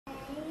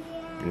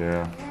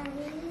Yeah.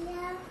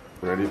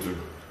 Ready to?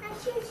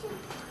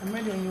 I'm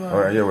ready when you are.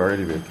 Alright, yeah, we're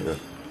ready, babe. Yeah.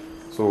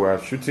 So we're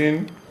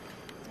shooting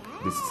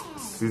this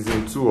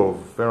season 2 of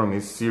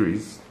Ferroni's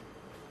series.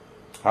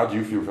 How do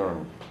you feel,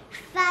 Ferroni?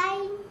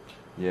 Fine.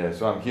 Yeah,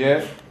 so I'm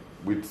here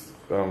with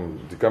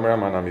the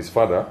cameraman and his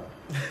father.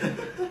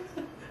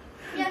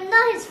 You're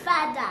not his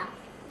father.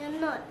 You're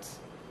not.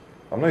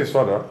 I'm not his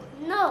father?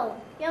 No,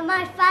 you're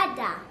my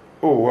father.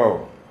 Oh,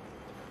 wow.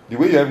 The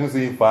way you're even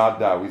saying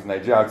father with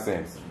Nigerian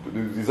accents,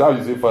 is how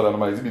you say father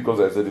normally. Is it because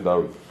I said it that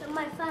way? You're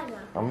my father.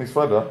 I'm his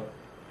father?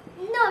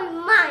 No, you're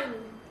mine.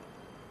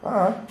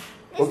 Ah.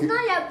 It's Okay.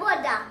 not your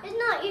brother. It's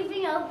not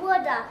even your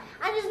brother.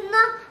 And it's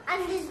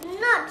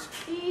not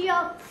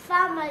your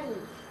family.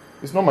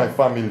 It's not my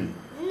family.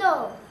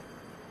 No.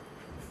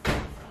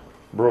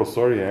 Bro,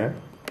 sorry, eh?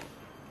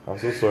 I'm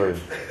so sorry.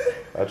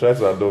 I tried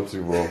to adopt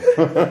you, bro.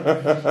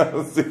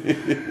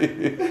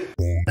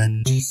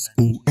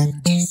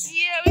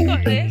 Yeah, we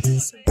got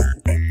this.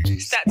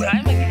 It's that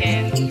time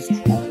again.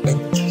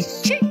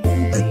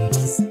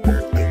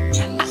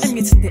 I'm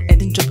getting the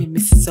head and dropping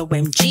Mrs.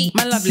 OMG.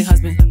 My lovely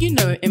husband, you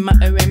know, in my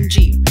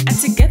OMG. And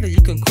together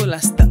you can call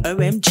us the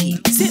OMG.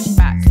 Sit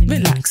back,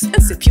 relax,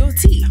 and sip your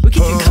tea. We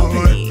keep you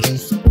company.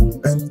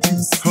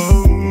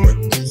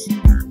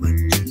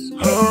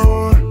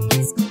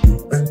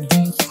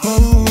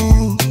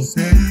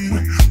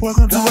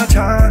 Welcome to our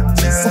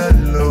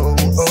channel,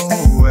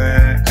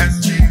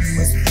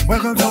 OhEmGees.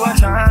 Welcome to our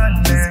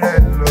channel,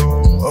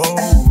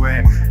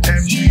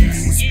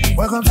 OhEmGees.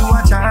 Welcome to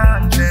our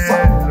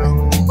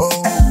channel,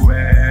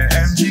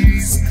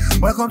 OhEmGees.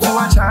 Welcome to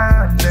our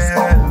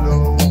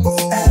channel,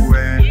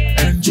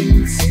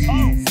 OhEmGees.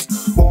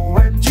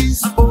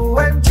 OMGs,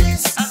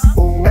 OMGs,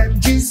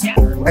 OMGs,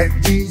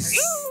 OMGs.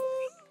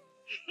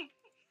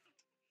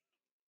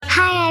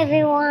 Hi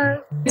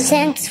everyone.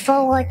 Thanks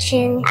for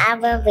watching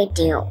our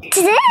video.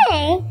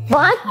 Today,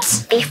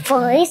 but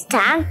before we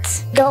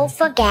start, don't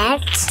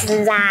forget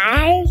to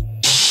like,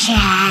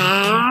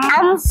 share,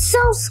 and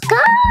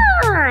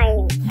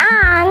subscribe,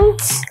 and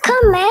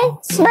comment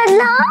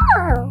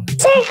below.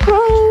 Say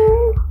hi.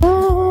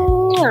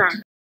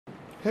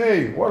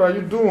 Hey, what are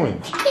you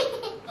doing?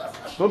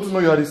 Don't you know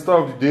you are the star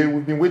of the day?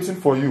 We've been waiting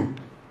for you.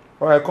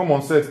 Alright, come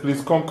on set,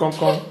 please. Come.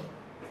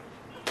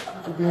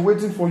 We've been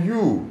waiting for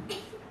you.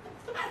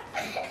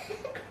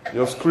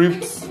 Your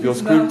script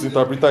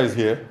interpreter is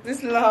here.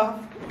 This love.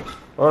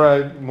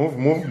 Alright,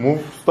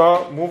 move.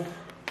 Start, move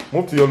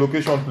to your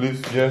location,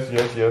 please. Yes.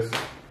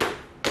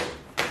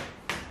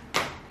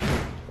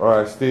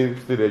 Alright, stay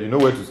there. You know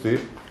where to stay.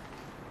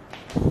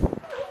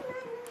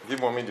 Give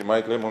mommy the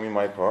mic, let mommy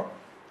mic her.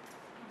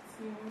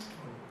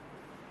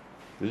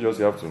 You just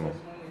have to know.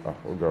 Ah,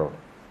 oh girl.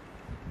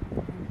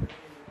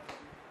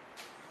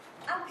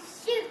 I'm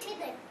shooting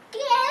again.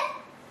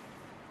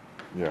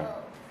 Yeah.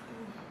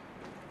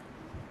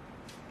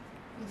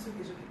 It's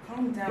okay.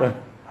 Calm down.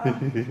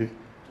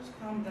 Just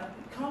calm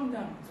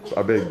down. So I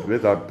beg,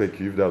 let her pick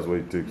you if that's what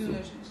it takes. No,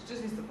 she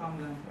just needs to calm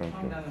down. Okay.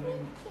 Calm down a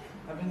minute.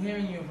 I've been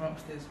hearing you from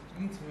upstairs.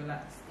 You need to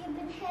relax. You've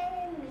been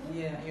hearing me.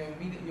 Yeah, you're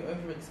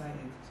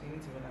overexcited, so you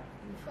need to relax.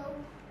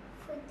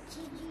 For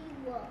Gigi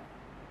what?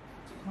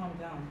 Just calm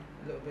down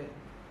a little bit.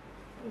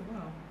 Oh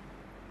wow.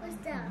 What's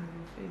that? In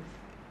your face.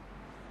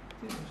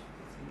 This is what you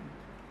can see.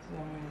 So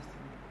I'm going to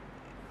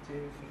do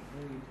everything for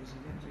you because you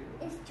didn't do it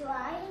well. It's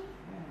dry.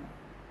 Yeah.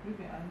 Move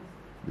your eyes.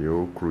 The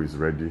whole crew is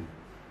ready,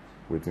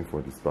 waiting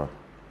for the star.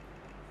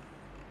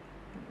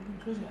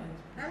 Close your eyes.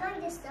 Am I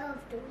the star of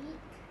the week?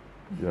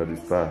 You are the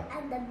star.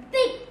 I'm the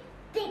big,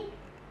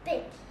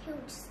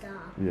 huge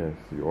star. Yes,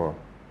 you are.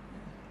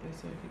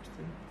 Yes, so keep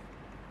still.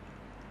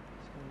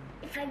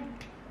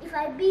 If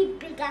I be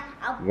bigger,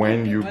 I'll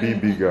When you be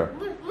bigger.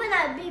 When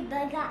I be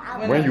bigger,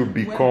 I'll When you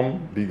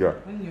become bigger.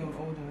 When you're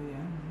older,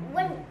 yeah.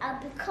 When I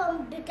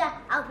become bigger,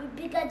 I'll be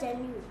bigger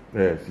than you.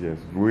 Yes.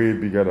 Way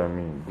bigger than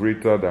me,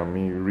 greater than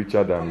me,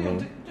 richer than me.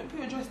 Don't put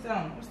your dress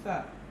down. What's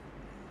that?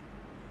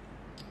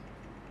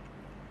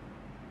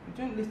 You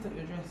don't lift up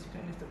your dress. You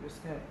don't lift up your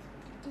skirt.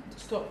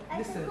 Stop. I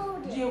Listen. can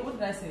hold it. Gio, what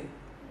did I say?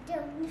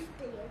 Don't lift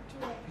your You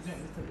dress.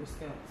 don't lift up your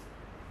skirt.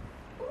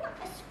 Not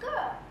a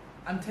skirt.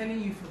 I'm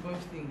telling you for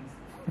both things.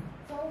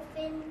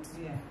 Dolphins.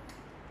 Yeah.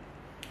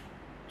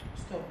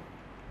 Stop.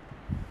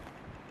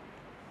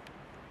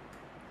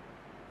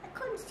 I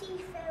couldn't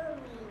see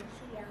Ferroni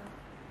here.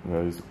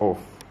 Yeah, it's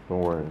off.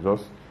 Don't worry.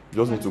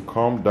 Just need to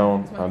calm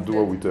down and do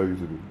what we tell you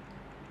to do.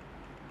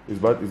 Is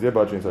there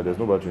battery inside? There's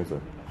no battery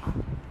inside.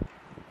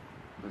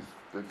 Please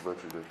take the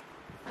battery there.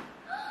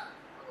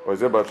 Or is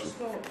there battery?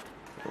 Stop.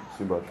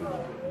 See battery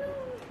there.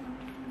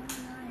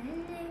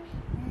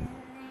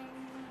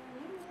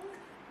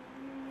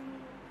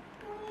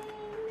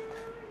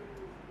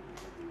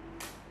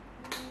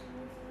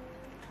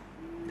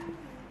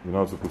 You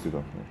know how to put it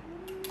on.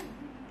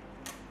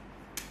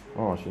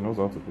 Oh, she knows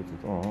how to put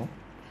it on.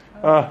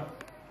 Ah.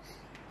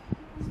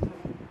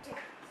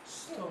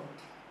 Stop.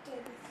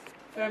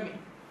 Fermi.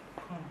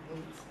 Come,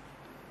 wait.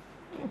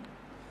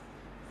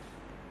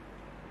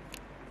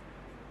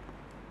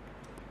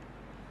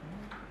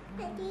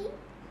 Daddy?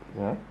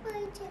 Yeah? Why are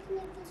you taking a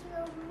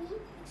video of me?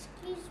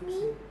 Excuse me?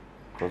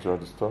 Because you are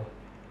the star.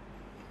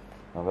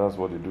 And that's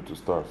what they do to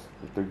stars.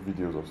 They take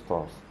videos of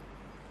stars.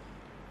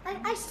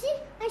 I see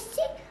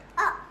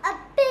a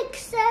big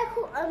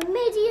circle, a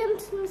medium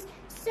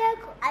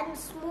circle, and a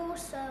small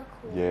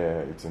circle. Yeah,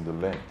 it's in the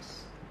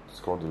lens. It's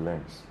called the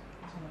lens.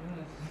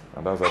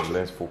 And that's how the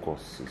lens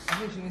focuses. I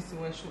think she needs to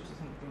wear shorts or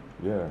something.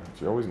 Yeah,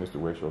 she always needs to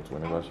wear shorts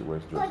whenever she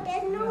wears But dresses.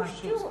 there's no I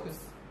think shorts.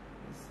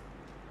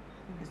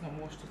 it's not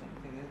washed or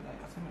something. There's like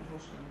so much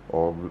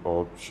washing.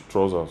 Or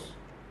trousers.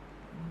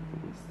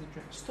 This is the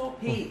dress.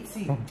 Stop it,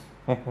 see.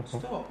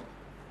 Stop.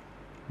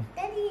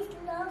 Daddy's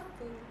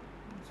laughing.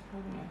 It's a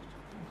problem. I have to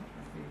touch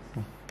my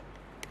face.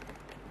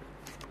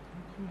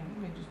 Come on, let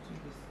me just do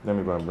this. Let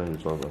me go and bring you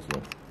trousers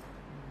here.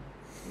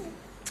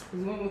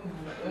 There's one work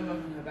on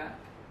her back.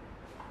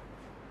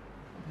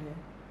 Okay.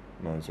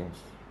 No, it won't.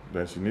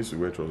 Then she needs to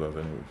wear trousers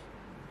anyways.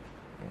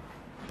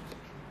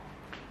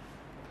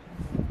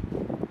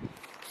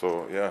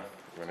 So yeah,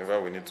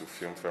 whenever we need to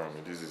film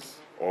Fermi, this is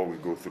all we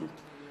go through.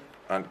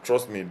 And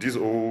trust me, this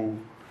whole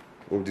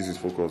this is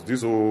focused.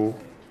 This whole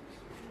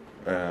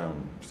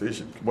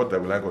station, what I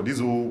would like, or this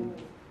whole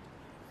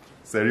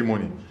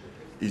ceremony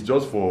is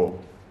just for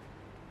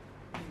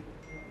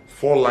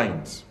 4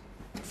 lines.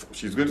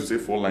 She's going to say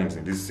 4 lines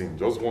in this scene.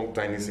 Just one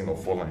tiny scene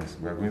of 4 lines.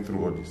 We are going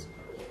through all this.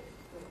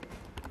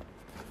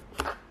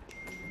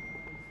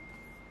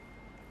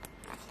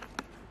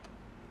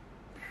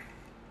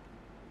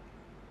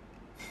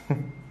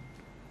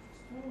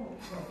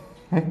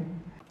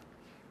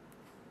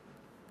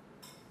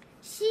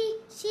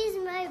 She's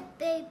my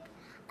babe,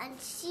 and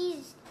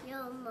she's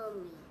your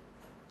mommy.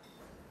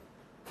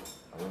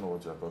 I don't know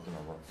what you're talking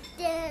about.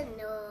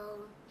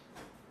 Dano,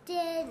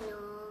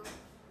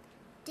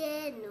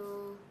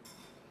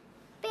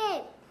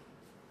 babe,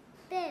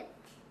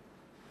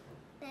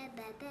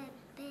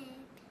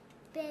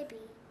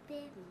 baby.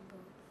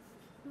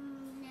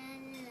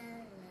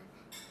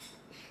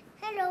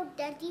 Hello,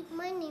 Daddy.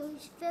 My name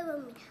is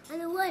Fermi.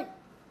 And the 1,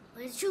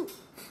 and the 2,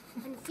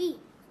 and the 3,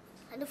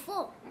 and the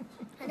 4,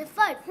 and the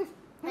 5,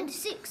 and the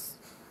 6,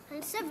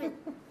 and the 7,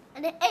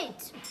 and the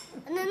 8,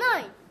 and the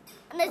 9,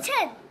 and the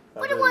 10.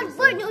 What the 1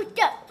 born you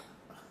up?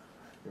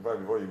 In fact,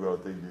 before you go, I'll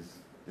take this.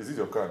 Is this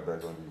your card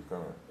that's on the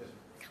camera?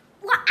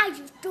 What are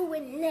you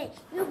doing late?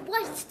 You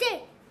was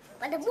stay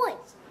by the 1,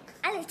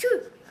 and the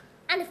 2,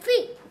 and the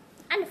 3,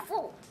 and the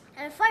 4,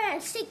 and the 5,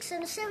 and the 6,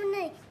 and the 7,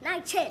 8,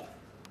 9, 10.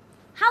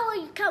 How are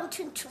you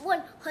counting to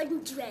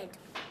 100?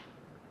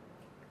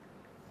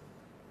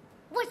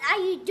 What are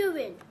you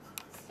doing?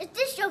 Is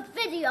this your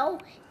video?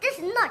 This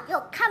is not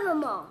your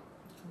camera.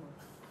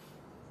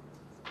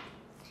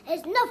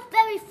 It's not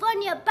very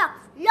funny about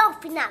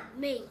laughing at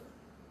me.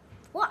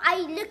 What are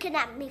you looking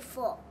at me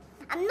for?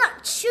 I'm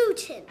not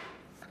shooting.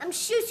 I'm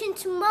shooting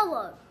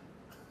tomorrow.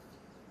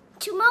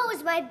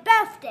 Tomorrow's my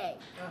birthday.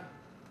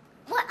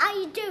 What are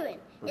you doing?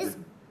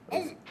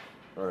 Okay.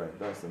 Alright,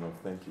 that's enough.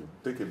 Thank you.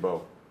 Take a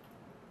bow.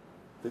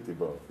 Take a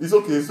bow. It's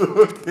okay, it's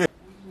okay.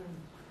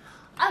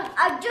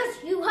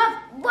 You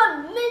have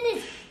 1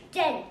 minute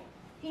then.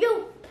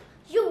 You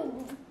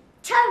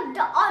turn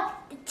on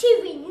the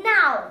TV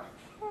now.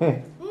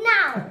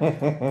 Now.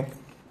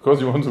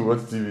 Because you want to watch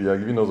TV, you're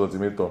giving us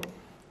ultimatum.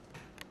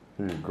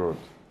 Hey, God.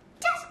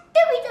 Just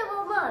give me the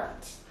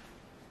remote.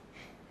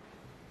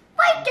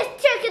 Why just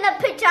taking a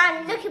picture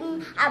and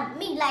looking at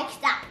me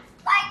like that?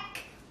 Why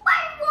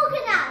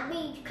walking at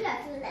me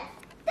close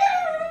left?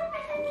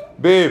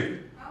 Babe!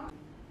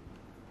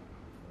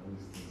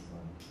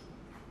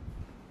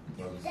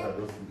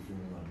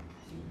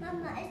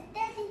 Mama,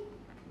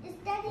 is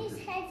Daddy's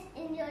head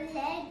in your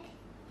leg?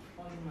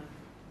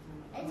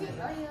 Is it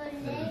on your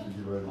leg?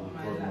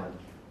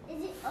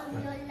 Is it on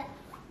your leg?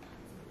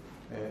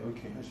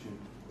 Okay,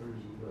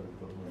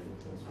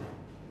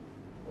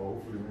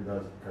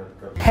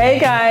 Hey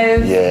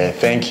guys! Yeah,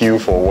 thank you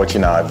for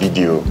watching our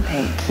video.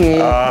 Thank you.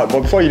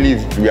 But before you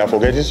leave, we are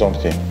forgetting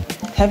something.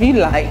 Have you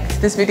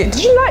liked this video?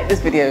 Did you like this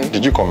video?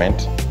 Did you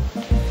comment?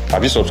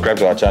 Have you subscribed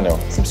to our channel?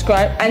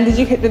 Subscribe. And did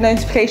you hit the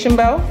notification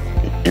bell?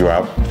 You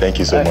have. Thank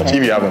you so much.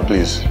 If you haven't,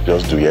 please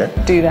just do, yeah?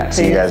 Do that, please.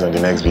 See you guys on the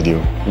next video.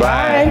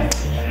 Bye.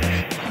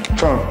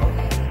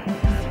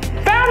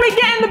 Family,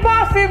 get in the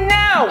bathroom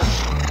now!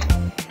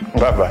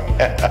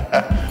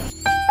 Bye-bye.